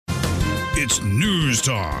It's news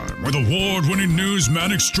time with award-winning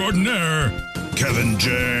newsman extraordinaire, Kevin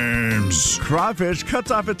James. Crawfish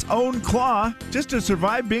cuts off its own claw just to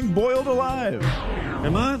survive being boiled alive.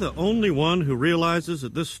 Am I the only one who realizes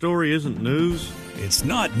that this story isn't news? It's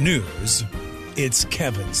not news. It's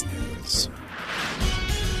Kevin's news.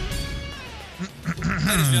 Ladies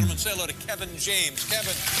and gentlemen, say hello to Kevin James.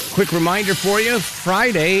 Kevin. Quick reminder for you,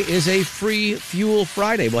 Friday is a free Fuel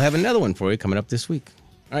Friday. We'll have another one for you coming up this week.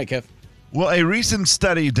 All right, Kev. Well, a recent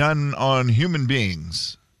study done on human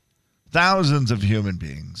beings, thousands of human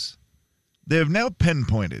beings, they have now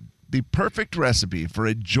pinpointed the perfect recipe for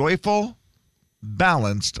a joyful,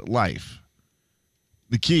 balanced life.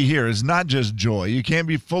 The key here is not just joy. You can't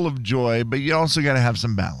be full of joy, but you also got to have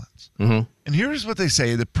some balance. Mm-hmm. And here's what they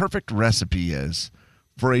say the perfect recipe is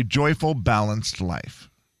for a joyful, balanced life.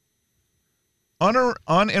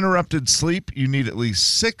 Uninterrupted sleep, you need at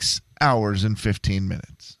least 6 hours and 15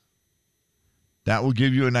 minutes. That will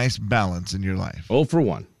give you a nice balance in your life. 0 for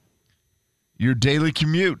 1. Your daily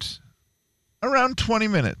commute, around 20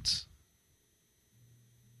 minutes.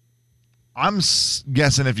 I'm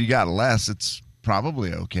guessing if you got less, it's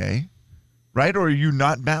probably okay. Right? Or are you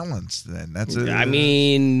not balanced then? You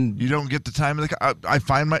don't get the time of the car. I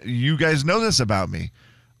find you guys know this about me.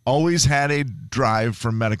 Always had a drive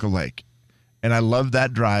from Medical Lake. And I love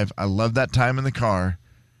that drive. I love that time in the car.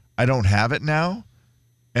 I don't have it now.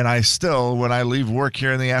 And I still, when I leave work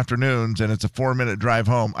here in the afternoons and it's a 4-minute drive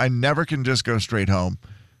home, I never can just go straight home.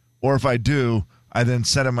 Or if I do, I then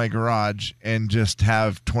sit in my garage and just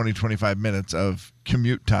have 20, 25 minutes of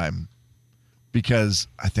commute time because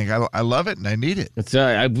I think I love it and I need it.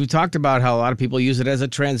 We talked about how a lot of people use it as a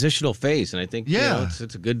transitional phase, and I think it's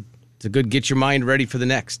a good get your mind ready for the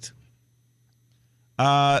next.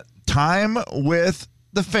 Time with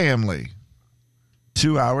the family,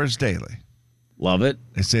 2 hours daily. Love it.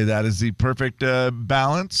 They say that is the perfect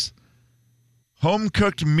balance.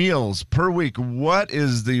 Home-cooked meals per week. What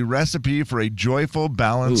is the recipe for a joyful,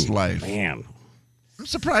 balanced life? Man. I'm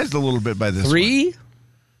surprised a little bit by this 3? one.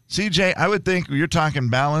 CJ, I would think you're talking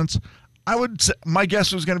balance. I would say, my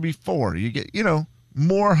guess was going to be 4. You get,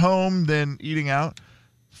 more home than eating out.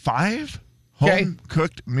 5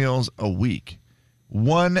 home-cooked meals a week.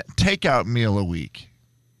 1 takeout meal a week.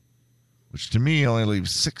 Which to me only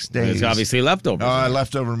leaves 6 days. It's obviously leftovers. Oh, a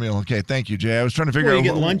leftover meal. Okay, thank you, Jay. I was trying to figure out. You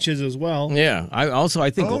get lunches as well. Yeah, I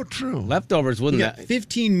think. True. Leftovers wouldn't. You got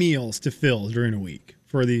 15 meals to fill during a week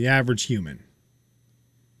for the average human.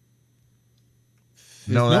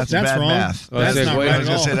 No, that's bad wrong. math. That's not right I was at going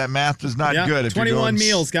all. to say that math is not good. If 21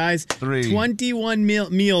 meals, guys. 3. 21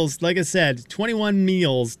 meals. Like I said, 21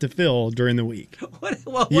 meals to fill during the week. This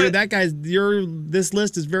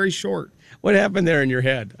list is very short. What happened there in your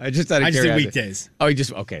head? I just did weekdays.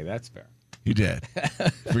 Okay, that's fair. You did.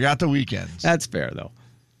 Forgot the weekends. That's fair, though.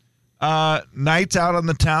 Nights out on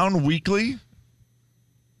the town weekly.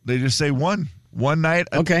 They just say one night.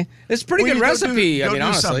 Okay. It's a pretty good recipe.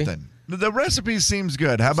 Honestly. Something. The recipe seems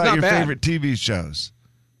good. How about your favorite TV shows?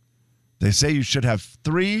 They say you should have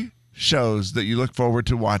 3 shows that you look forward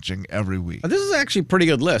to watching every week. This is actually a pretty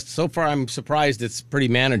good list. So far, I'm surprised it's pretty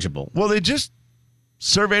manageable. Well, they just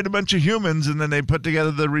surveyed a bunch of humans, and then they put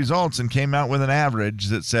together the results and came out with an average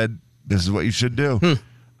that said, this is what you should do.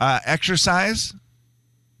 Exercise,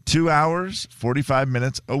 2 hours, 45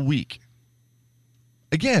 minutes a week.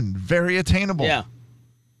 Again, very attainable. Yeah.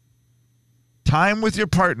 Time with your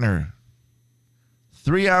partner,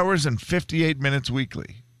 3 hours and 58 minutes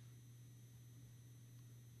weekly.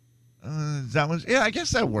 I guess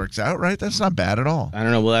that works out, right? That's not bad at all. I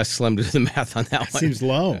don't know. We'll ask Slim to do the math on that one. Seems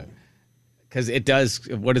low. Because it does,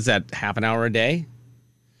 what is that, half an hour a day?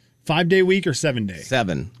 5-day week or 7 day?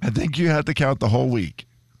 7. I think you have to count the whole week.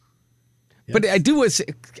 Yes. But I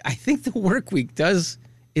think the work week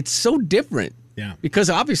it's so different. Yeah. Because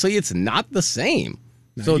obviously it's not the same.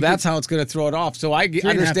 No, so that's how it's going to throw it off. So I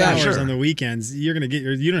understand. 3.5 hours on the weekends, you're going to get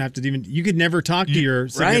you don't have to even, you could never talk to your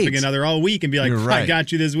significant other all week and be like, I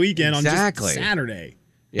got you this weekend on just Saturday.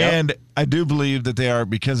 Yep. And I do believe that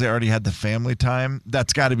because they already had the family time,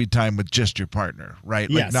 that's got to be time with just your partner, right?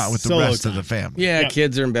 Yes, not with the rest of the family. Yeah,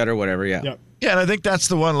 kids are in bed or whatever, yeah. Yep. Yeah, and I think that's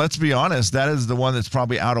the one, let's be honest, that is the one that's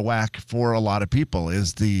probably out of whack for a lot of people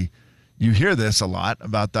you hear this a lot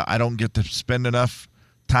about I don't get to spend enough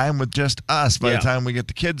time with just us. By the time we get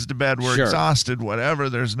the kids to bed, we're exhausted, whatever.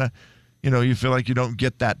 There's no, you feel like you don't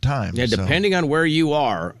get that time. Yeah, depending on where you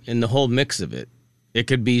are in the whole mix of it, it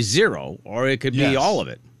could be 0 or it could be all of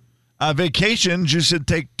it. Vacations, you should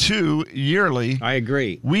take 2 yearly. I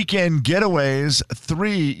agree. Weekend getaways,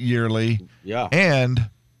 3 yearly. Yeah. And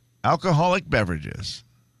alcoholic beverages.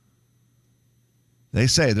 They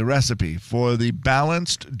say the recipe for the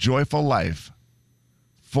balanced, joyful life: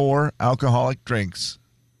 4 alcoholic drinks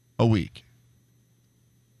a week.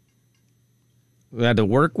 We had the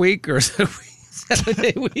work week or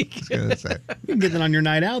 7-day week? You can get that on your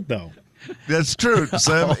night out, though. That's true.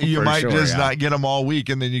 So you might just not get them all week,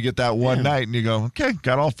 and then you get that one night, and you go, okay,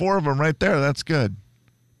 got all 4 of them right there. That's good.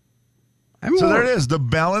 There it is, the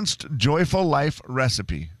balanced, joyful life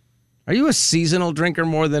recipe. Are you a seasonal drinker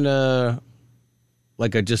more than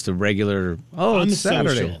just a regular? Oh, I'm it's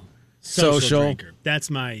Saturday. Social drinker.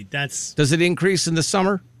 That's. Does it increase in the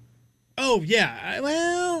summer? Oh yeah.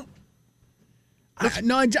 Well,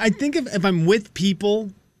 I think if I'm with people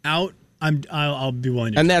out, I'll be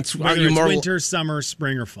willing to. And that's whether it's winter, summer,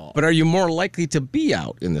 spring, or fall. But are you more likely to be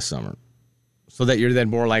out in the summer, so that you're then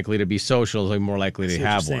more likely to be social, so you're more likely to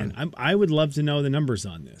have one? I would love to know the numbers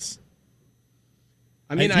on this.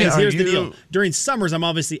 I mean, here's the deal. During summers, I'm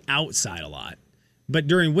obviously outside a lot. But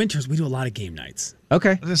during winters, we do a lot of game nights. Okay.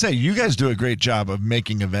 I was going to say, you guys do a great job of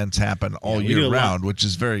making events happen all year round, which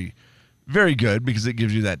is very, very good because it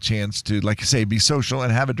gives you that chance to, like I say, be social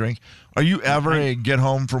and have a drink. Are you ever get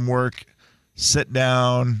home from work, sit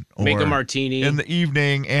down, or make a martini in the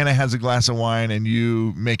evening? Anna has a glass of wine, and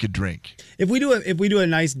you make a drink. If we do a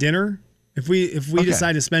nice dinner, if we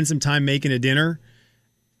decide to spend some time making a dinner.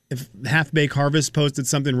 If Half Baked Harvest posted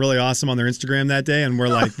something really awesome on their Instagram that day, and we're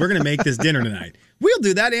like, we're going to make this dinner tonight. We'll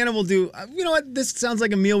do that. Anna will do, you know what? This sounds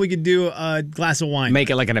like a meal we could do a glass of wine. Make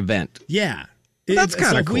it like an event. Yeah. Well, that's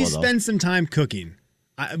kind of cool, if we spend some time cooking,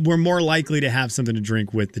 we're more likely to have something to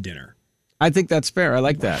drink with the dinner. I think that's fair. I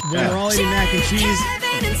like that. When we're all eating mac and cheese.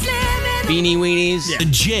 Beanie Weenies. Yeah. The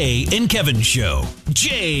Jay and Kevin Show.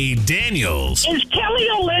 Jay Daniels. Is Kelly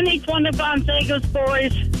Olynyk one of Gonzaga's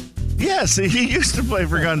boys? Yes, he used to play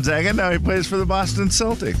for Gonzaga. Now he plays for the Boston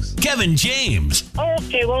Celtics. Kevin James.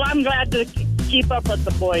 Okay, well, I'm glad to keep up with the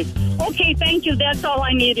boys. Okay, thank you. That's all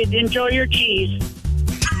I needed. Enjoy your cheese.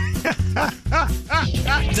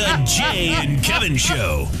 The Jay and Kevin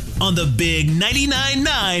Show on the Big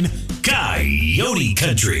 99.9 Coyote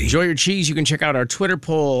Country. Enjoy your cheese. You can check out our Twitter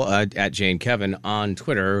poll at Jay and Kevin on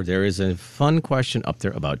Twitter. There is a fun question up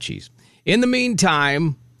there about cheese. In the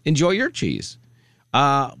meantime, enjoy your cheese.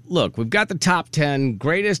 Look, we've got the top 10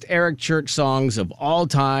 greatest Eric Church songs of all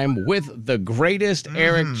time with the greatest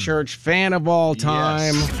Eric Church fan of all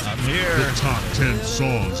time. Yes, I'm here. The top 10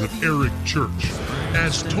 songs of Eric Church,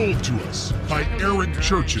 as told to us by Eric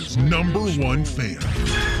Church's #1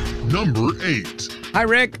 fan. Number 8. Hi,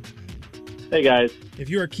 Rick. Hey, guys. If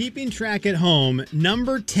you are keeping track at home,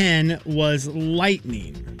 number 10 was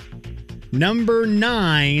Lightning. Number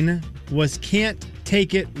 9 was Can't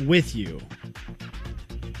Take It With You.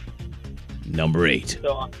 Number 8.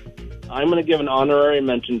 So I'm going to give an honorary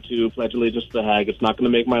mention to Pledge Allegiance to the Hag. It's not going to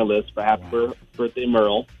make my list, but happy birthday,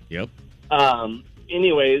 Merle. Yep.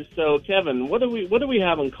 Anyways, so Kevin, what do we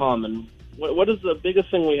have in common? What is the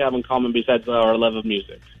biggest thing we have in common besides our love of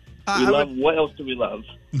music? What else do we love?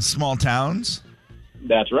 Small towns.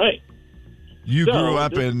 That's right. You grew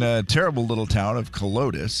up in a terrible little town of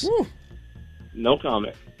Colotis. Woo. No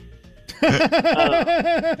comment.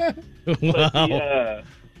 Wow.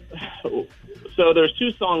 So there's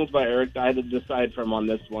 2 songs by Eric that I had to decide from on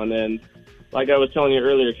this one, and like I was telling you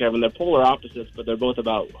earlier, Kevin, they're polar opposites, but they're both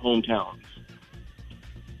about hometowns.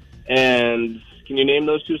 And can you name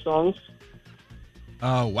those 2 songs?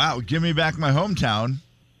 Oh, wow. Give Me Back My Hometown.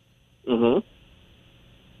 Mm-hmm.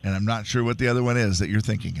 And I'm not sure what the other one is that you're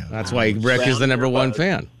thinking of. That's why Rick is the #1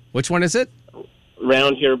 fan. Which one is it?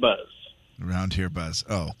 Round Here Buzz. Round Here Buzz.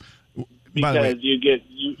 Oh. Because by the way,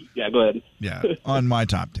 yeah, go ahead. Yeah, on my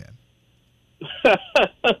top 10.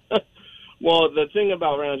 Well, the thing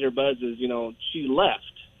about Round Here Buzz is, she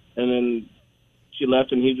left, and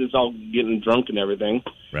he's just all getting drunk and everything.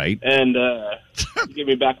 Right. And Give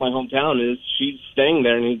Me Back My Hometown is she's staying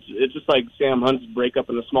there, and it's just like Sam Hunt's breakup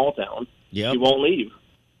in a small town. Yep. She won't leave.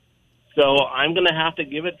 So I'm going to have to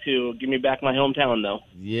give it to Give Me Back My Hometown, though.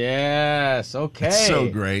 Yes, okay. It's so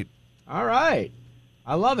great. All right.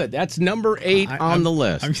 I love it. That's number 8 on the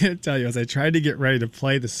list. I'm going to tell you, as I tried to get ready to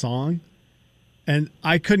play the song, and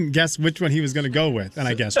I couldn't guess which one he was going to go with, and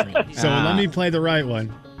I guessed wrong. So let me play the right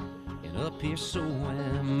one. And up here, so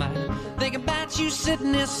am I. Think about you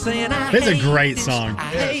sitting there saying, It's a great song.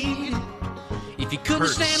 If you couldn't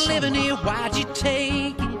stand living here, why'd you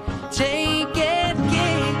take it,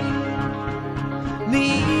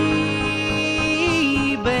 me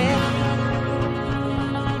back?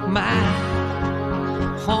 My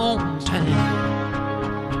hometown.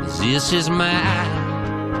 This is my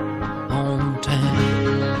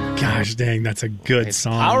hometown. Gosh dang, that's a good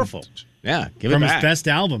song. Powerful. Yeah, give it from back. his best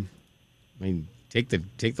album. I mean, Take the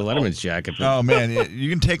Letterman's jacket. Oh man, you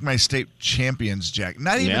can take my state champion's jacket.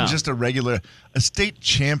 Not even just a state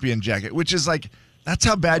champion jacket, which is like, that's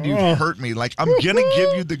how bad you hurt me. Like, I'm gonna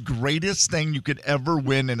give you the greatest thing you could ever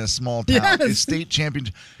win in a small town, a state champion.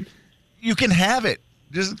 You can have it.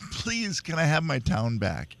 Just please, can I have my town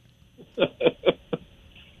back?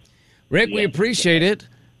 Rick, we appreciate it.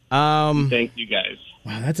 Thank you, guys.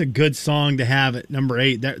 Wow, that's a good song to have at number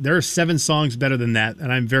 8. There are 7 songs better than that,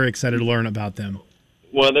 and I'm very excited to learn about them.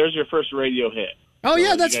 Well, there's your first radio hit. Oh,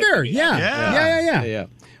 yeah, that's fair. Yeah.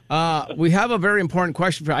 We have a very important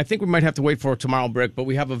question. I think we might have to wait for tomorrow, Rick, but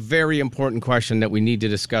we have a very important question that we need to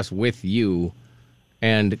discuss with you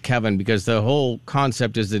and Kevin, because the whole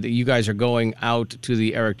concept is that you guys are going out to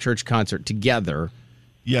the Eric Church concert together.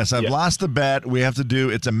 Yes, I've lost the bet. We have to do,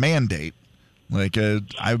 it's a mandate. Like,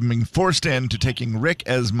 I've been forced into taking Rick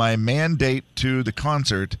as my mandate to the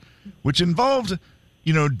concert, which involved,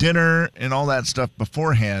 dinner and all that stuff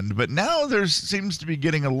beforehand. But now there seems to be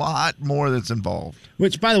getting a lot more that's involved.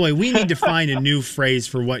 Which, by the way, we need to find a new phrase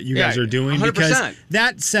for what you guys are doing. 100%. Because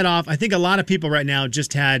that set off, I think a lot of people right now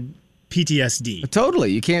just had PTSD.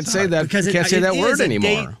 Totally. You can't say that. Because you can't say that word anymore.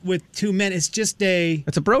 Date with 2 men. It's just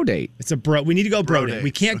It's a bro date. It's a bro. We need to go bro date.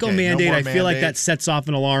 We can't go mandate. No I feel like that sets off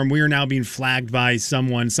an alarm. We are now being flagged by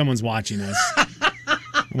someone. Someone's watching us.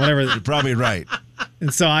 Whatever. You're probably right.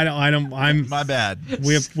 And so I'm my bad.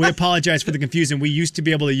 We apologize for the confusion. We used to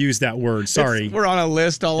be able to use that word. Sorry. We're on a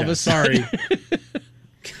list, all of us. Sorry.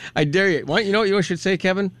 I dare you. You know what you should say,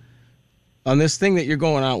 Kevin? On this thing that you're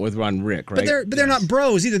going out with Ron Rick, right? But they're not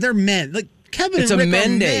bros either. They're men. Like Kevin it's and Rick a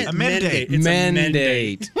men date. A men date. It's men a men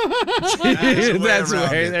date. That's way.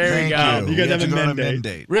 There we go. You guys have a men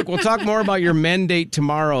date. Rick, we'll talk more about your men date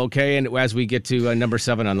tomorrow, okay? And as we get to number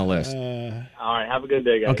 7 on the list. All right. Have a good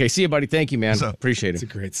day, guys. Okay. See you, buddy. Thank you, man. Appreciate it. It's a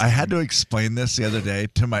great song. I had to explain this the other day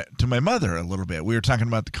to my mother a little bit. We were talking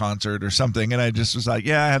about the concert or something, and I just was like,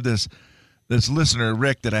 "Yeah, I have this listener,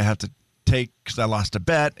 Rick, that I have to take because I lost a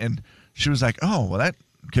bet," and she was like, "Oh, well, that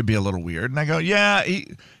could be a little weird." And I go, "Yeah,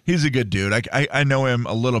 he's a good dude. I know him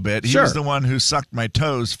a little bit. He was the one who sucked my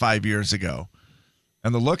toes 5 years ago."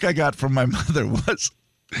 And the look I got from my mother was,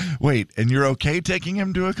 "Wait, and you're okay taking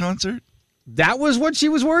him to a concert?" That was what she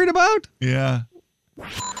was worried about? Yeah.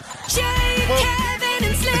 Jay, Kevin,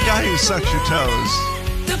 and Slim. The guy who sucks your toes.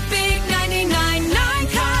 The big 99.9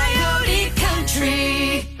 Coyote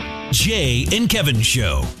Country. Jay and Kevin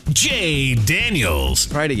Show. Jay Daniels.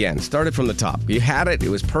 Try it again. Start it from the top. You had it. It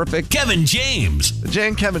was perfect. Kevin James. The Jay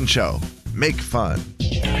and Kevin Show. Make fun.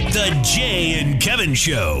 The Jay and Kevin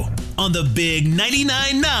Show on the big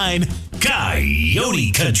 99.9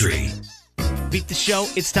 Coyote Country. Beat the show,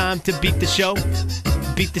 it's time to beat the show.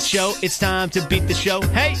 Beat the show, it's time to beat the show.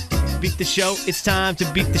 Hey! Beat the show, it's time to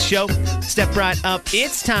beat the show. Step right up,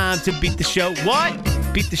 it's time to beat the show. What?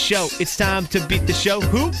 Beat the show, it's time to beat the show.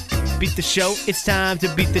 Who? Beat the show, it's time to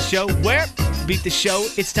beat the show. Where? Beat the show,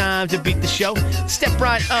 it's time to beat the show. Step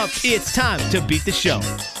right up, it's time to beat the show.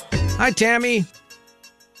 Hi, Tammy.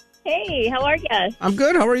 Hey, how are you? I'm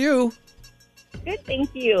good. How are you? Good,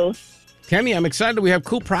 thank you. Tammy, I'm excited. We have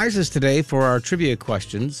cool prizes today for our trivia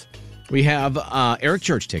questions. We have Eric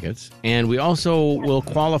Church tickets, and we also will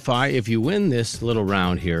qualify, if you win this little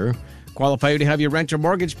round here, qualify you to have your rent or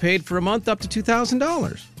mortgage paid for a month up to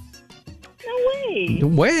 $2,000. No way. No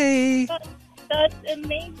way. That's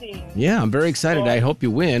amazing. Yeah, I'm very excited. I hope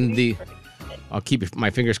you win. I'll keep my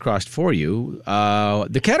fingers crossed for you.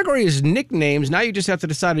 The category is nicknames. Now you just have to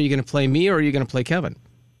decide, are you going to play me or are you going to play Kevin?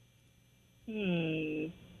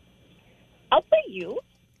 I'll play you.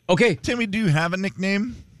 Okay. Tammy, do you have a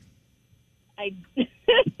nickname?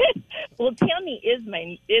 Well, Tammy is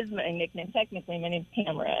my nickname. Technically, my name's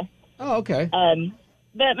Tamara. Oh, okay.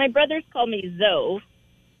 But my brothers call me Zoe.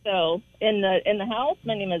 So in the house,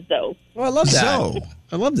 my name is Zoe. Well, I love that. Zoe.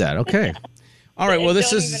 I love that. Okay. All right. Well,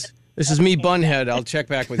 this is me, Bunhead. I'll check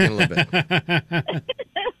back with you in a little bit.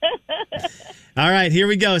 All right, here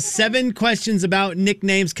we go. 7 questions about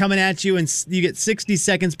nicknames coming at you, and you get 60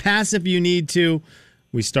 seconds. Pass if you need to.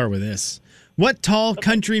 We start with this. What tall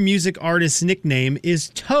country music artist's nickname is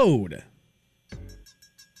Toad?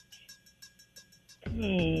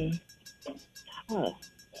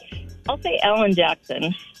 I'll say Alan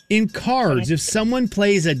Jackson. In cards, if someone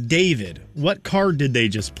plays a David, what card did they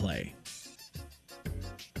just play?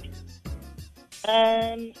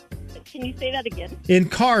 Can you say that again? In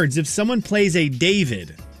cards, if someone plays a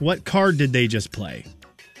David, what card did they just play?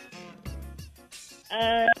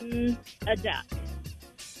 A Jack.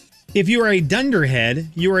 If you are a dunderhead,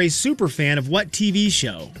 you are a super fan of what TV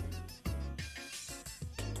show?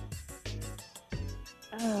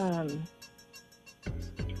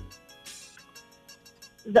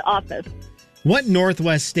 The Office. What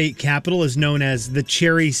Northwest state capital is known as the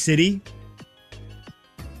Cherry City?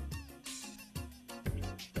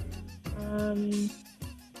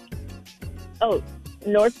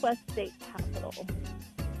 Northwest state capital.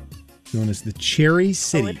 Known as the Cherry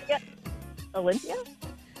City. Olympia?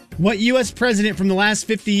 What U.S. president from the last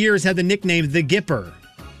 50 years had the nickname the Gipper?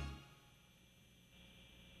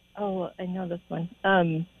 Oh, I know this one.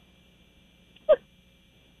 All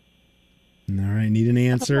right, need an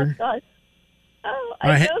answer. Oh, gosh. Oh, All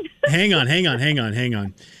right, I know. hang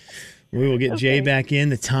on. We will get Jay back in.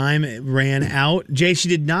 The time ran out. Jay, she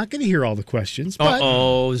did not get to hear all the questions.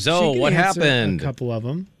 Uh-oh, Zoe, what happened? A couple of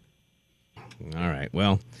them. All right,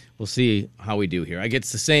 well, we'll see how we do here. I get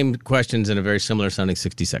the same questions in a very similar sounding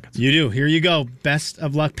 60 seconds. You do. Here you go. Best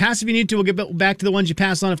of luck. Pass if you need to. We'll get back to the ones you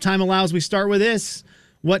pass on if time allows. We start with this.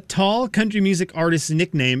 What tall country music artist's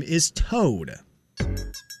nickname is Toad?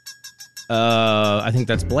 I think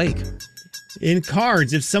that's Blake. In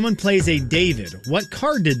cards, if someone plays a David, what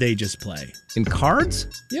card did they just play? In cards?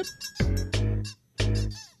 Yep.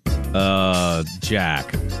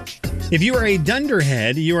 Jack. If you are a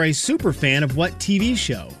dunderhead, you are a super fan of what TV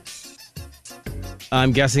show?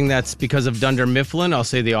 I'm guessing that's because of Dunder Mifflin. I'll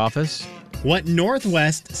say The Office. What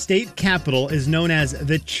Northwest state capital is known as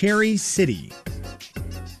the Cherry City?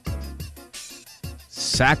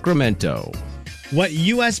 Sacramento. What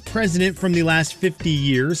U.S. president from the last 50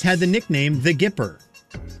 years had the nickname the Gipper?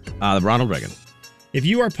 Ronald Reagan. If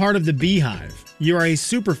you are part of the Beehive, you are a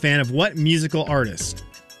super fan of what musical artist?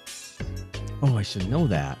 Oh, I should know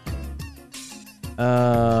that.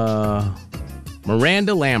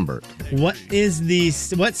 Miranda Lambert. What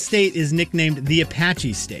state is nicknamed the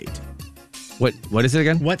Apache State? What is it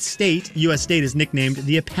again? What state, U.S. state, is nicknamed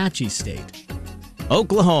the Apache State?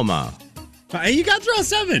 Oklahoma. You got through all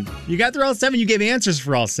seven. You gave answers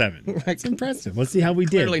for all seven. That's impressive. Let's see how we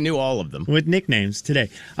did. Clearly knew all of them. With nicknames today.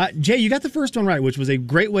 Jay, you got the first one right, which was a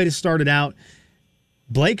great way to start it out.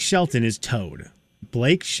 Blake Shelton is Toad.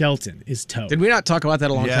 Did we not talk about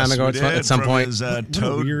that a long time ago at some point? His,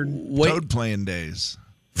 Toad playing days.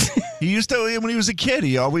 He used to, when he was a kid,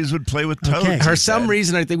 he always would play with Toad. Okay. For some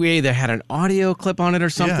reason, I think we either had an audio clip on it or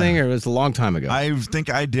something, or it was a long time ago. I think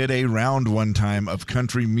I did a round one time of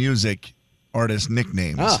country music artist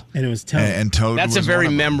nicknames. And it was Toad. And Toad That's was a very one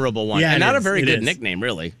of them. memorable one. Yeah, and not a very it good is. nickname,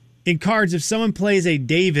 really. In cards, if someone plays a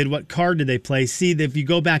David, what card do they play? See, if you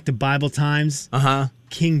go back to Bible times,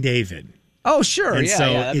 King David. Oh, sure. And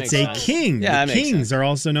so that it's makes a sense. king. Yeah, The that makes kings sense. are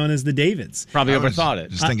also known as the Davids. Probably overthought it.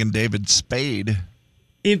 Just thinking David Spade.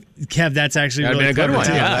 Kev, that's actually That'd really been a good clever one.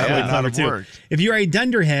 too. Yeah, Really yeah. clever That'd too. worked. If you're a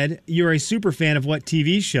dunderhead, you're a super fan of what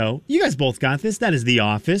TV show? You guys both got this. That is The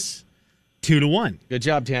Office. 2-1. Good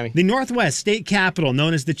job, Tammy. The Northwest state capital,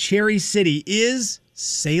 known as the Cherry City, is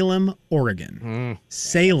Salem, Oregon.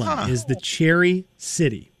 Salem is the Cherry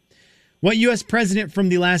City. What U.S. president from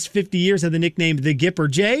the last 50 years had the nickname the Gipper?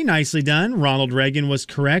 Jay, nicely done. Ronald Reagan was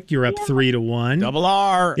correct. You're up 3-1. Double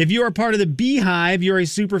R. If you are part of the Beehive, you're a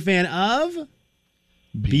super fan of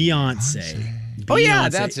Beyonce. Oh, yeah,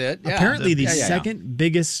 Beyonce. that's it. Yeah. Apparently the Yeah, yeah, yeah. second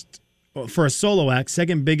biggest, for a solo act,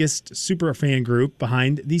 second biggest super fan group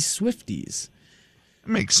behind the Swifties.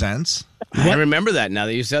 Makes sense. I remember that now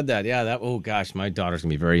that you said that. Yeah, oh gosh, my daughter's going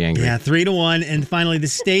to be very angry. Yeah, 3-1. And finally, the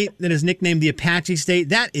state that is nicknamed the Apache State,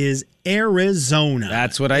 that is Arizona.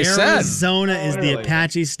 That's what I said. Arizona is the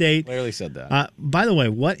Apache State. Clearly said that. By the way,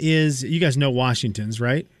 you guys know Washington's,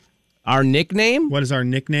 right? Our nickname? What is our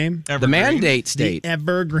nickname? The Mandate State. The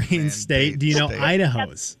Evergreen State. Do you know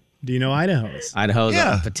Idaho's? Idaho's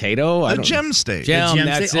a potato? The Gem State. Gem, the Gem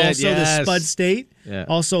that's State. it, Also yes. the Spud State. Yeah.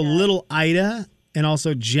 Also Little Ida. And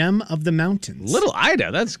also Gem of the Mountains. Little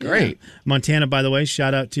Ida, that's great. Yeah. Montana, by the way,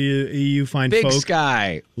 shout out to you fine Big folk.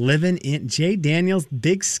 Sky. Living in Jay Daniels,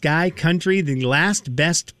 Big Sky Country, the last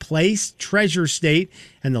best place, treasure state,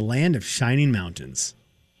 and the land of shining mountains.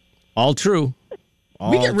 All true.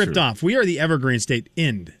 We get ripped off. We are the Evergreen State.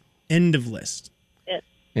 End of list.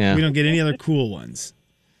 Yeah. We don't get any other cool ones.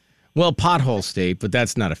 Well, Pothole State, but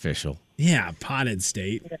that's not official. Yeah, Potted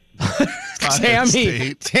State.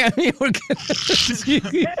 Tammy, we're good.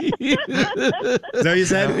 Is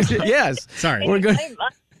that what you said? Yes. Sorry. We're good.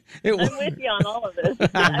 I'm with you on all of this.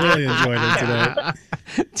 I really enjoyed it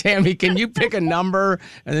today. Tammy, can you pick a number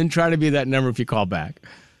and then try to be that number if you call back?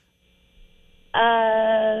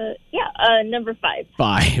 Number 5.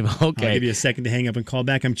 5. Okay. I'll give you a second to hang up and call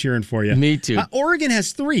back. I'm cheering for you. Me too. Oregon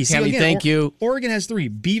has 3. See, Tammy, again, thank you. Oregon has 3.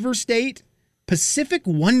 Beaver State, Pacific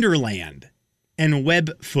Wonderland, and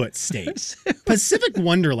Webfoot State. Pacific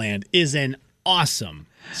Wonderland is an awesome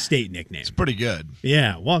state nickname. It's pretty good.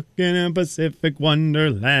 Yeah, walking in Pacific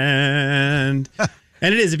Wonderland.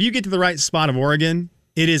 And it is. If you get to the right spot of Oregon,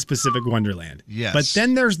 it is Pacific Wonderland. Yes. But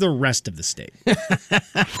then there's the rest of the state. Jay,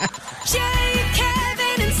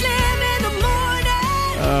 Kevin, and Slim in the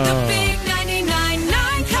morning. The big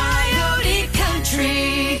 99.9 Coyote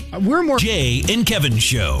Country. We're more Jay and Kevin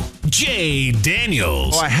Show. Jay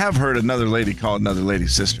Daniels. Oh, I have heard another lady call another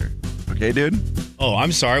lady's sister. Okay, dude? Oh,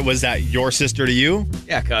 I'm sorry. Was that your sister to you?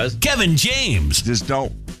 Yeah, cuz. Kevin James. Just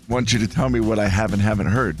don't want you to tell me what I haven't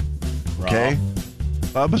heard. Okay?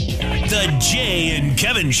 Bub? The Jay and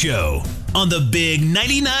Kevin Show on the big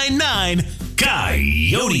 99.9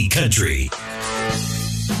 Coyote Country.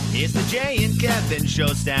 It's the Jay and Kevin Show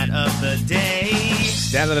stat of the day.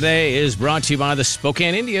 Stat of the day is brought to you by the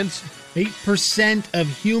Spokane Indians. 8% of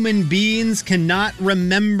human beings cannot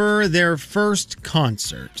remember their first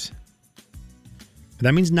concert.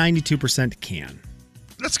 That means 92% can.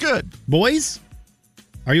 That's good. Boys,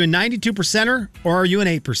 are you a 92%er or are you an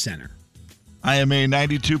 8%er? I am a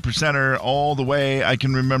 92%er all the way. I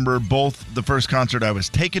can remember both the first concert I was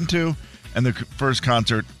taken to and the first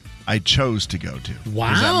concert I chose to go to. Wow.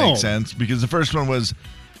 Does that make sense? Because the first one was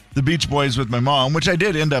the Beach Boys with my mom, which I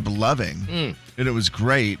did end up loving. And it was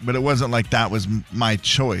great, but it wasn't like that was my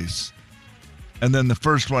choice. And then the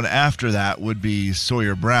first one after that would be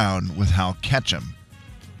Sawyer Brown with Hal Ketchum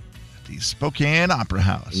at the Spokane Opera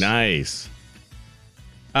House. Nice.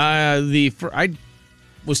 I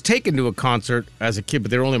was taken to a concert as a kid,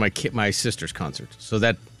 but they were only my sister's concert, so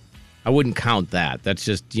that I wouldn't count that. That's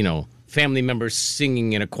just family members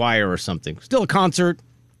singing in a choir or something. Still a concert.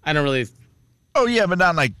 I don't really. Oh yeah, but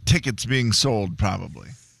not like tickets being sold, probably.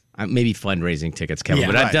 Maybe fundraising tickets, Kevin, Yeah,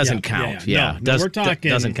 but that right, doesn't yeah, count. yeah. No, we're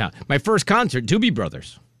talking- doesn't count. My first concert, Doobie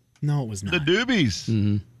Brothers. No, it was not. The Doobies.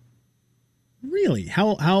 Mm-hmm. Really?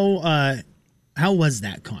 How was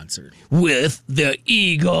that concert? With the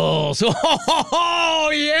Eagles.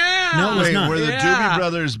 Oh, yeah. No, it was Wait, not. were the Yeah. Doobie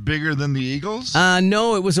Brothers bigger than the Eagles?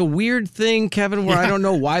 No, it was a weird thing, Kevin, where I don't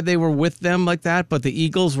know why they were with them like that, but the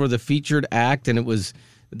Eagles were the featured act, and it was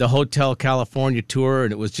the Hotel California tour,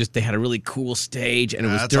 and it was just, they had a really cool stage, and it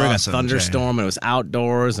was That's during awesome, a thunderstorm, and it was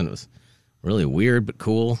outdoors, and it was really weird but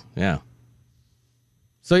cool. Yeah.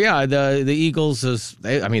 So, yeah, the Eagles,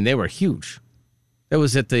 they were huge. It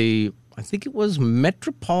was at I think it was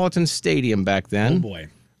Metropolitan Stadium back then. Oh, boy.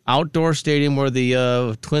 Outdoor stadium where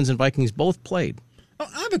the Twins and Vikings both played. Oh,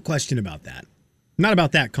 I have a question about that. Not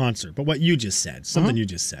about that concert, but what you just said. Something you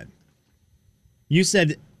just said. You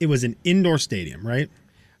said it was an indoor stadium, right?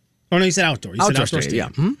 Oh, no, you said outdoor. You said outdoor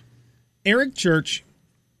stadium. Yeah. Eric Church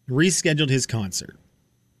rescheduled his concert.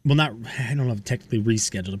 Well, I don't know if technically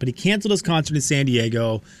rescheduled it, but he canceled his concert in San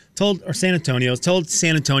Diego, told San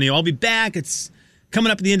Antonio, I'll be back. It's coming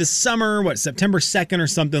up at the end of summer, September 2nd or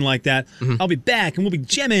something like that. Mm-hmm. I'll be back, and we'll be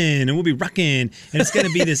jamming, and we'll be rocking, and it's going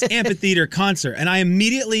to be this amphitheater concert. And I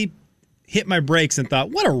immediately hit my brakes and thought,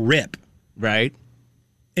 what a rip. Right.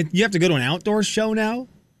 You have to go to an outdoor show now?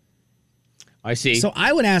 I see. So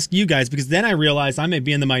I would ask you guys, because then I realized I may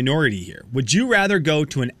be in the minority here. Would you rather go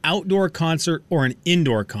to an outdoor concert or an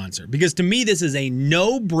indoor concert? Because to me, this is a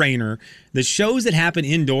no-brainer. The shows that happen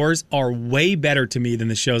indoors are way better to me than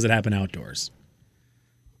the shows that happen outdoors.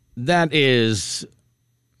 That is,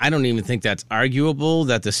 I don't even think that's arguable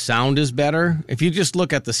that the sound is better. If you just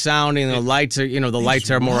look at the sound and the lights are,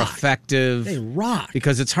 lights are more effective. They rock.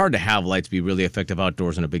 Because it's hard to have lights be really effective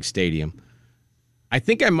outdoors in a big stadium. I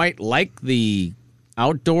think I might like the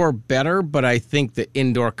outdoor better, but I think the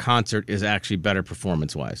indoor concert is actually better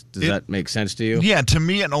performance-wise. Does that make sense to you? Yeah, to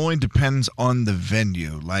me, it only depends on the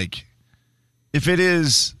venue. Like, if it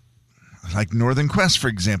is like Northern Quest, for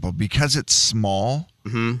example, because it's small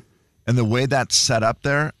and the way that's set up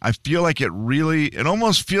there, I feel like it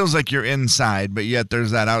almost feels like you're inside, but yet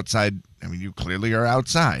there's that outside. I mean, you clearly are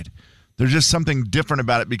outside. There's just something different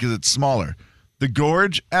about it because it's smaller. The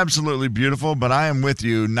Gorge, absolutely beautiful, but I am with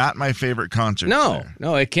you. Not my favorite concert. No,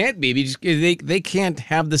 it can't be. They can't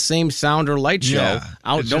have the same sound or light show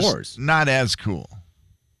outdoors. It's just not as cool.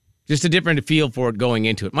 Just a different feel for it going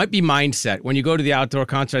into it. Might be mindset. When you go to the outdoor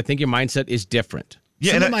concert, I think your mindset is different.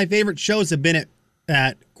 Yeah, some of my favorite shows have been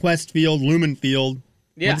at Quest Field, Lumen Field,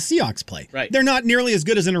 where the Seahawks play. Right. They're not nearly as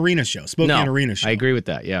good as an arena show, Spokane Arena show. I agree with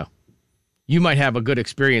that, yeah. You might have a good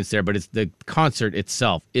experience there, but it's the concert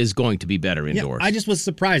itself is going to be better indoors. Yeah, I just was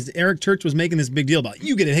surprised. Eric Church was making this big deal about,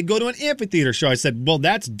 you get to go to an amphitheater show. I said, well,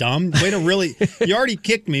 that's dumb. Way to really, you already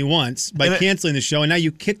kicked me once by canceling the show, and now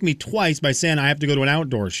you kicked me twice by saying I have to go to an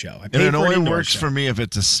outdoor show. I paid and it for an only indoor works show. for me if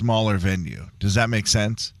it's a smaller venue. Does that make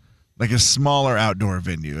sense? Like a smaller outdoor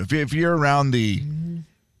venue. If you're around the...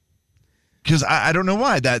 Because I don't know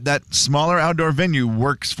why. That smaller outdoor venue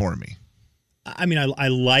works for me. I mean, I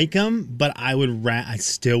like them, but I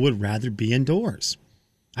still would rather be indoors.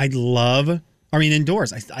 Indoors.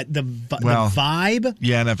 The vibe.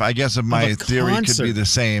 Yeah, and if my theory could be the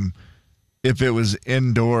same, if it was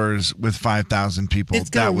indoors with 5,000 people,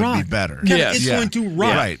 that would be better. It's going to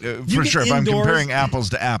rock. Right, for sure. If I'm comparing apples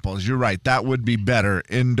to apples, you're right. That would be better.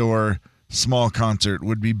 Indoor small concert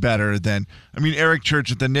would be better than. Eric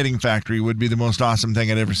Church at the Knitting Factory would be the most awesome thing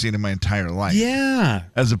I'd ever seen in my entire life. Yeah.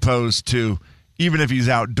 As opposed to, even if he's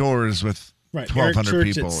outdoors with 1,200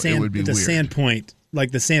 people, it would be weird. Sandpoint.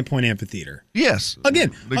 Like the Sandpoint Amphitheater. Yes.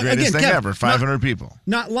 Again, the greatest thing ever, 500 people.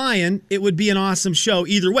 Not lying, it would be an awesome show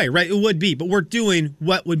either way, right? It would be, but we're doing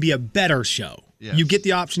what would be a better show. Yes. You get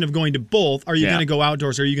the option of going to both. Are you going to go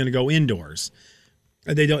outdoors or are you going to go indoors?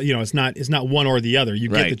 They don't, it's not one or the other. You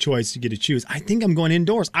get the choice, you get to choose. I think I'm going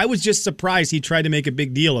indoors. I was just surprised he tried to make a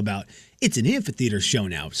big deal about it's an amphitheater show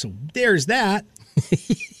now. So there's that.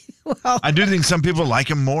 Well, I do think some people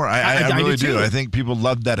like him more. I really do. I think people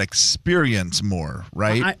love that experience more,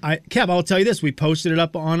 right? Kev, I'll tell you this. We posted it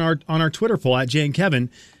up on our Twitter poll at Jay and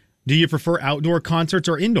Kevin. Do you prefer outdoor concerts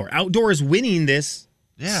or indoor? Outdoor is winning this.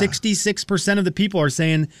 Yeah. 66% of the people are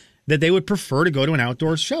saying that they would prefer to go to an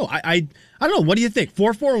outdoor show. I don't know. What do you think?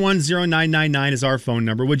 441-0999 is our phone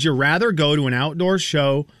number. Would you rather go to an outdoor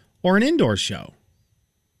show or an indoor show?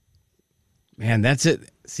 Man, that's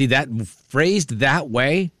it. See, that phrased that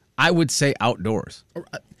way, I would say outdoors.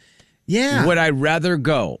 Yeah. Would I rather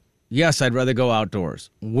go? Yes, I'd rather go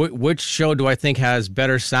outdoors. Which show do I think has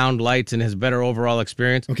better sound, lights, and has better overall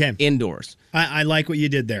experience? Okay. Indoors. I like what you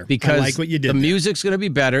did there. Because I like what you did the music's going to be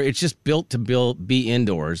better. It's just built to be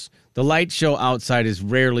indoors. The light show outside is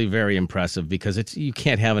rarely very impressive because you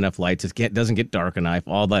can't have enough lights. It doesn't get dark enough,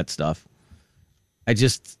 all that stuff.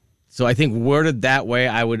 So I think worded that way,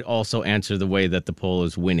 I would also answer the way that the poll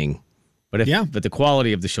is winning. But the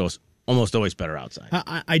quality of the show is almost always better outside.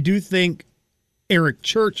 I do think Eric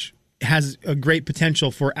Church has a great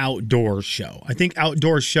potential for outdoor show. I think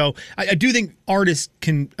outdoor show, I do think artists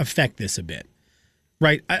can affect this a bit,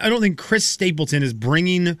 right? I don't think Chris Stapleton is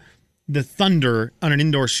bringing the thunder on an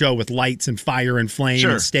indoor show with lights and fire and flame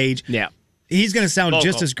and stage. Yeah. He's going to sound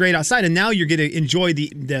just as great outside. And now you're going to enjoy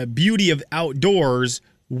the beauty of outdoors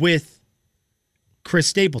with Chris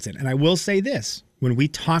Stapleton. And I will say this. When we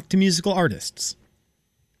talk to musical artists,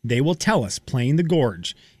 they will tell us playing the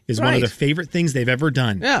Gorge is one of their favorite things they've ever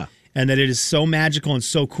done. Yeah. And that it is so magical and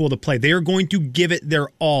so cool to play. They are going to give it their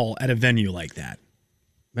all at a venue like that.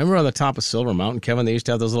 Remember on the top of Silver Mountain, Kevin, they used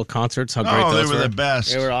to have those little concerts? How great those were. They were the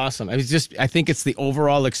best. They were awesome. I think it's the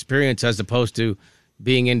overall experience as opposed to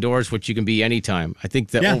being indoors, which you can be anytime. I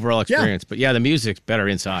think the overall experience. But the music's better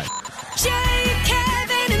inside. Jay,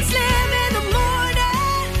 Kevin, and Slim in the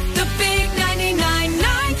morning. The big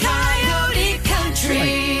 99.9 Coyote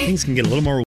Country. Things can get a little more